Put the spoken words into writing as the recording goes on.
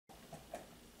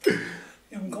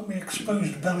got me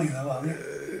exposed belly though, have you?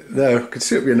 No, I can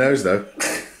see up your nose though.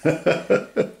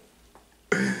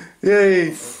 Yay,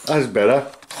 that's better.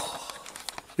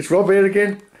 It's Rob here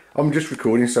again. I'm just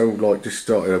recording, so like just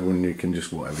start it over and you can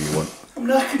just whatever you want. I'm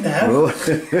knackered now.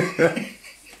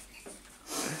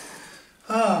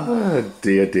 Oh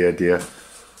dear, dear, dear.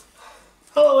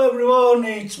 Hello everyone,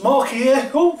 it's Mark here.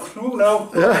 Oh no,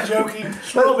 I'm joking.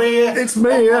 It's Rob here. It's me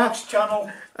on here. Mark's channel.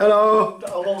 Hello. And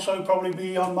I'll also probably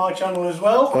be on my channel as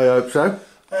well. I hope so.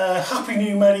 Happy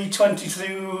New Merry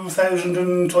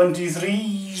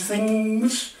 2023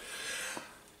 things.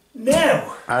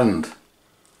 Now, And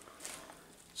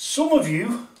some of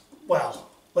you, well,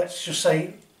 let's just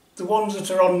say the ones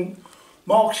that are on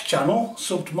Mark's channel,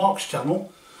 sub to Mark's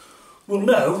channel, will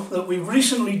know that we've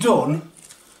recently done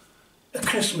a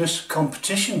Christmas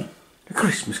competition. a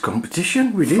Christmas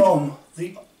competition, we did. From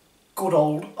the good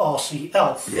old RC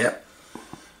Elf. Yep.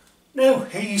 Now,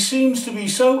 he seems to be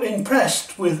so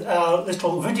impressed with our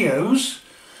little videos,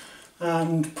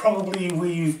 and probably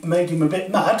we've made him a bit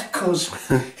mad because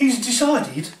he's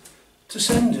decided to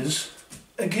send us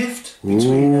a gift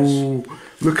between us.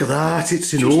 Look at that,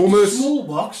 it's Just enormous. a small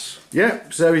box. Yeah,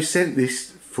 so he sent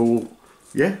this for,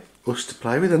 us to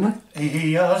play with, hasn't he?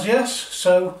 He has, yes.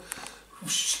 So, we're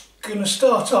going to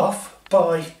start off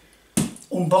by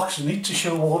unboxing it to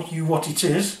show you what it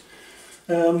is.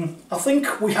 I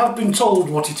think we have been told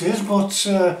what it is, but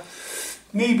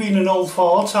me being an old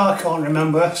fart, I can't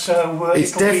remember. So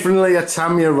It's definitely a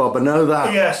Tamiya, Rob, I know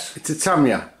that. Yes. It's a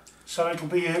Tamiya. So it'll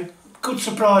be a good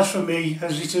surprise for me,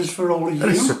 as it is for all of you.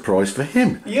 And a surprise for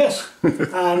him. Yes.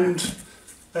 And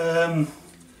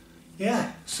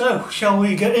yeah. So shall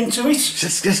we get into it?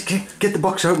 Just get the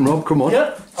box open, Rob, come on.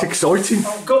 Yeah. It's exciting.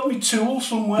 I've got my tool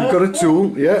somewhere. You've got a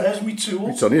tool, yeah. There's my tool.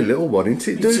 It's only a little one, isn't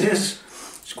it, dude? It is.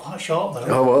 It's quite sharp though.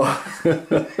 Oh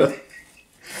well.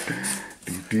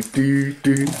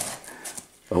 do.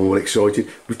 I'm all excited.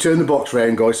 We've turned the box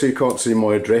round, guys, so you can't see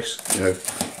my address. You know,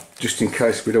 just in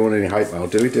case we don't want any hate mail,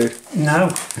 do we, dude? No,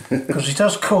 because it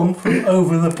has come from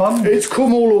over the pond. It's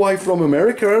come all the way from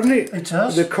America, hasn't it? It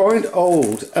has. The kind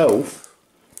old elf.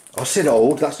 I said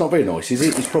old, that's not very nice, is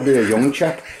it? He's probably a young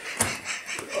chap.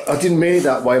 I didn't mean it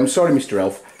that way, I'm sorry, Mr.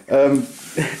 Elf.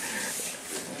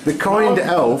 The kind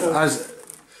elf has,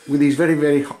 with his very,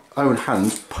 very own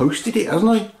hands, posted it,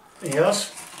 hasn't he?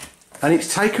 Yes. And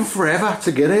it's taken forever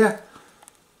to get here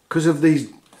because of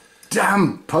these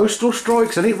damn postal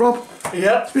strikes, hasn't it, Rob?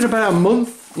 Yeah. It's been about a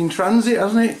month in transit,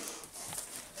 hasn't it?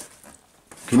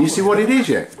 Can you see what it is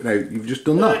yet? No, you've just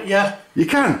done that. Yeah. You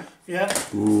can? Yeah.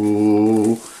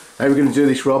 Ooh. How are we going to do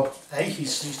this, Rob? Hey,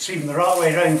 he's even the right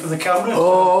way round for the camera.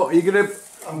 Oh, you're going to...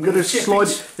 I'm going to slide.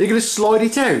 You're going to slide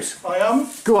it out. I am.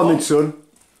 Go on then, son.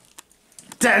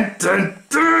 Dun dun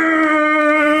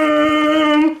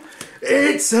dun!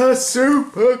 It's a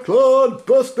super clod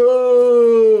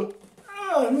buster.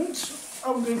 And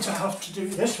I'm going to have to do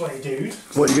it this way, dude.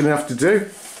 What are you going to have to do?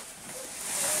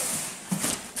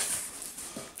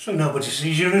 So nobody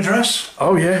sees your address.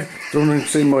 Oh yeah, don't want to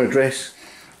see my address.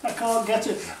 I can't get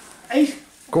it. Hey,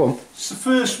 Go on. it's the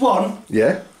first one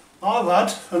Yeah, I've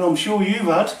had, and I'm sure you've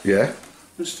had. yeah.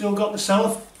 It's still got the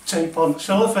sellotape on,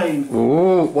 cellophane.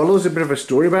 Oh, well, there's a bit of a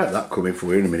story about that coming for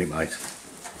you in a minute, mate.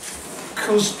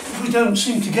 Because we don't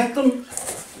seem to get them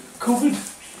covered.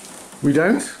 We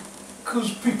don't?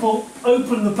 Because people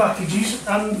open the packages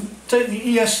and take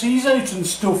the ESCs out and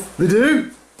stuff, They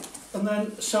do. and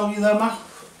then sell you them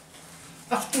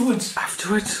afterwards.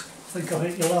 Afterwards. I think I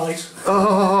hit your light.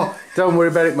 Oh, don't worry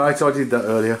about it, mate. I did that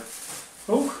earlier.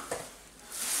 Oh,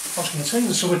 I was going to say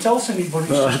there's something else in it, but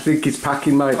it's I just think it's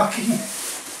packing, mate. packing. Right,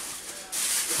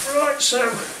 so.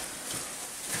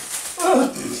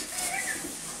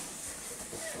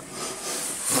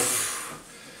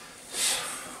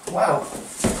 Wow.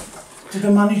 Did I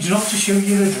manage not to show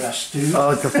your address, dude?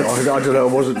 I don't know.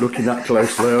 I wasn't looking that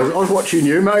closely. I was watching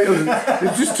you, mate. It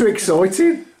was just too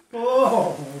exciting.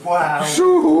 Oh, wow.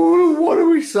 So, what do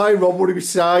we say, Rob? What do we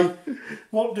say?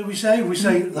 What do we say? We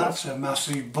say that's a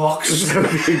massive box. There's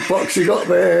a big box you got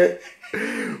there.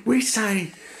 We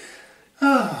say,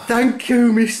 thank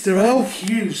you, Mr. Elf. Thank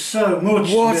you so much,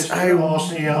 What Mr.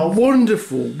 RCL. a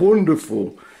wonderful,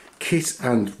 wonderful kit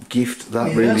and gift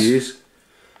that really is.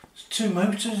 It's 2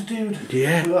 motors, dude.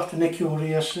 Yeah. We'll have to nick your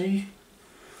ESC.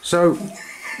 So,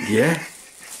 yeah.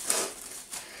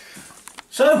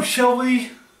 So, shall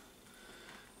we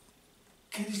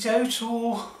get it out,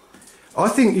 or I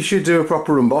think you should do a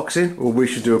proper unboxing, or we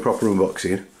should do a proper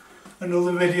unboxing.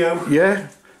 another video? Yeah.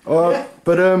 Yeah.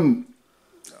 But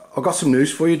I've got some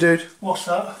news for you, dude. What's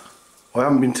that? I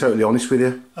haven't been totally honest with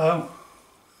you. Oh.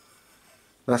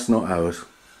 That's not ours.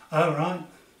 Oh, right.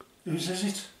 Whose is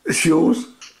it? It's yours.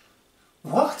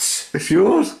 What? It's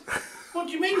yours. What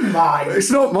do you mean mine?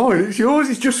 It's not mine, it's yours.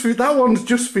 It's just for, that one's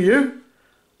just for you.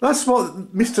 That's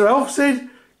what Mr. Elf said.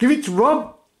 Give it to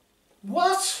Rob.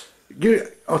 What?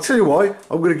 I'll tell you why.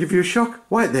 I'm going to give you a shock.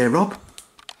 Wait there, Rob.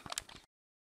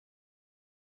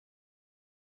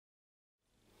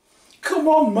 Come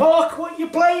on, Mark, what are you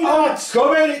playing at?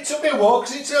 Come in, it took me a while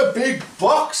because it's a big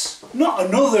box. Not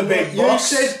another big You box.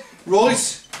 said,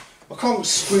 right, I can't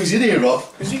squeeze in here, Rob.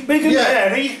 Is it big and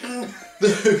hairy?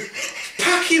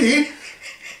 Pack it in.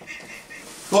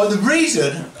 Right, the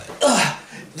reason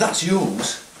that's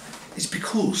yours is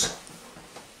because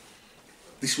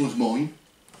this one's mine.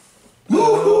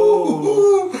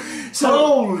 Oh. So,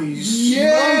 holy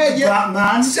yeah, smoke,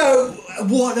 Batman. So,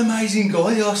 what an amazing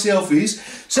guy Elf is.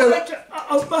 So,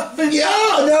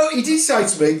 yeah, no, he did say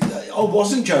to me, I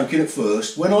wasn't joking at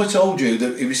first. When I told you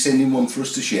that he was sending one for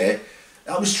us to share,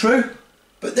 that was true.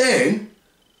 But then,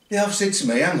 the Elf said to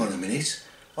me, hang on a minute,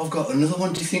 I've got another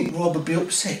one. Do you think Rob would be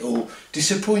upset or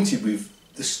disappointed with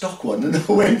the stock one? And I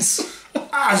went,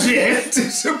 as if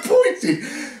disappointed.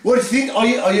 What do you think? Are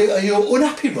you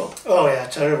unhappy, Rob? Oh yeah,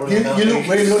 terrible. You look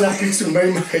really unhappy to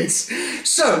me, mate.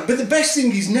 So, but the best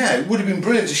thing is now, would have been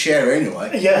brilliant to share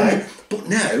anyway. Yeah. But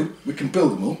now we can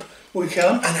build them up. We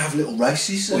can. And have little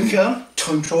races. We can.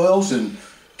 Time trials and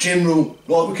general,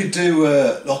 like we could do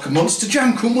like a monster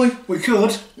jam, couldn't we? We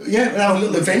could. Yeah, and have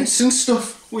little events and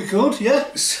stuff. We could,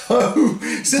 yeah. So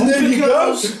there you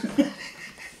go.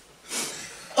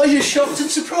 Are you shocked and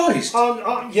surprised?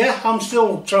 Yeah, I'm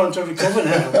still trying to recover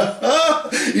now.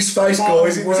 His face,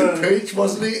 guys, it was a peach,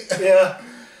 wasn't it? Yeah.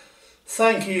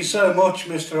 Thank you so much,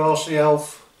 Mr. RC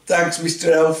Elf. Thanks,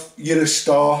 Mr. Elf. You're a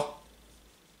star.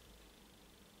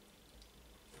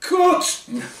 Cut!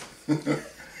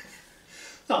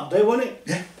 That'll do, won't it?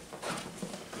 Yeah.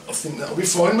 I think that'll be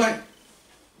fine, mate.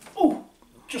 Oh,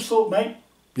 just thought, mate.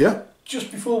 Yeah.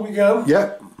 Just before we go.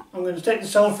 Yeah. I'm going to take the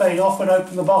cellophane off and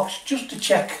open the box just to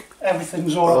check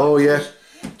everything's all right. Oh, yeah.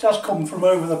 It has come from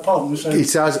over the pond, so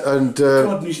it has, and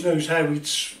goodness knows how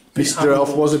it's Mr.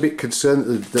 Elf was a bit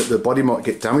concerned that the body might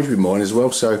get damaged with mine as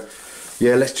well, so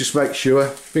yeah, let's just make sure.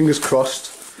 Fingers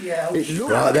crossed. Yeah.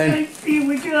 Right then. Here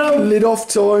we go. Lid off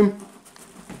time.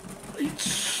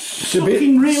 It's a bit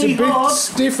really hard.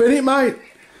 Stiff, isn't it, mate?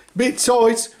 Bit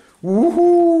tight.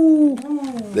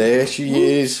 Woohoo! There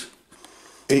she is.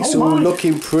 It's all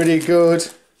looking pretty good.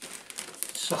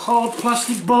 It's a hard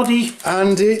plastic body.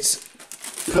 And it's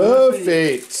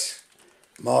perfect.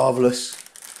 Marvellous.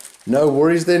 No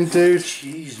worries then, dude.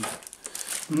 Jeez.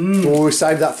 We'll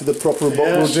save that for the proper unboxing.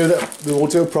 Yes. We'll do that. We'll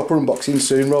do a proper unboxing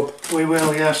soon, Rob. We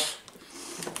will, yes.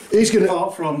 He's gonna.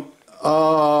 Apart from.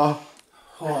 I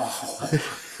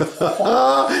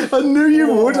knew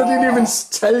you would. I didn't even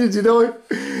tell you, did I?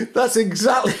 That's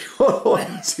exactly what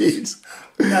I did.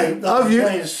 Mate, have you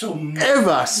ever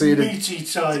seen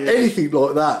anything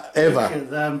like that? Ever? Look at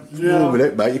them. No. Oh,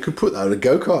 minute, mate. You could put that on a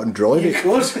go-kart and drive it. You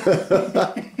could.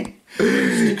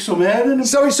 Stick some air in them.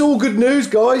 So it's all good news,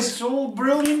 guys. It's all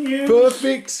brilliant news.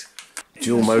 Perfect.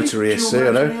 Dual motor ESC,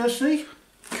 I know. ESC.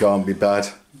 Can't be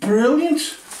bad.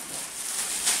 Brilliant.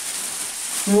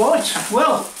 Right,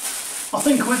 well, I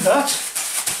think with that,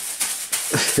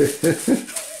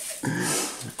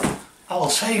 I'll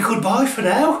say goodbye for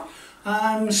now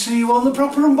and see you on the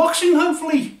proper unboxing,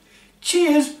 hopefully.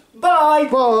 Cheers. Bye.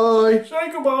 Bye. Say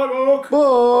goodbye, Mark.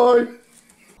 Bye.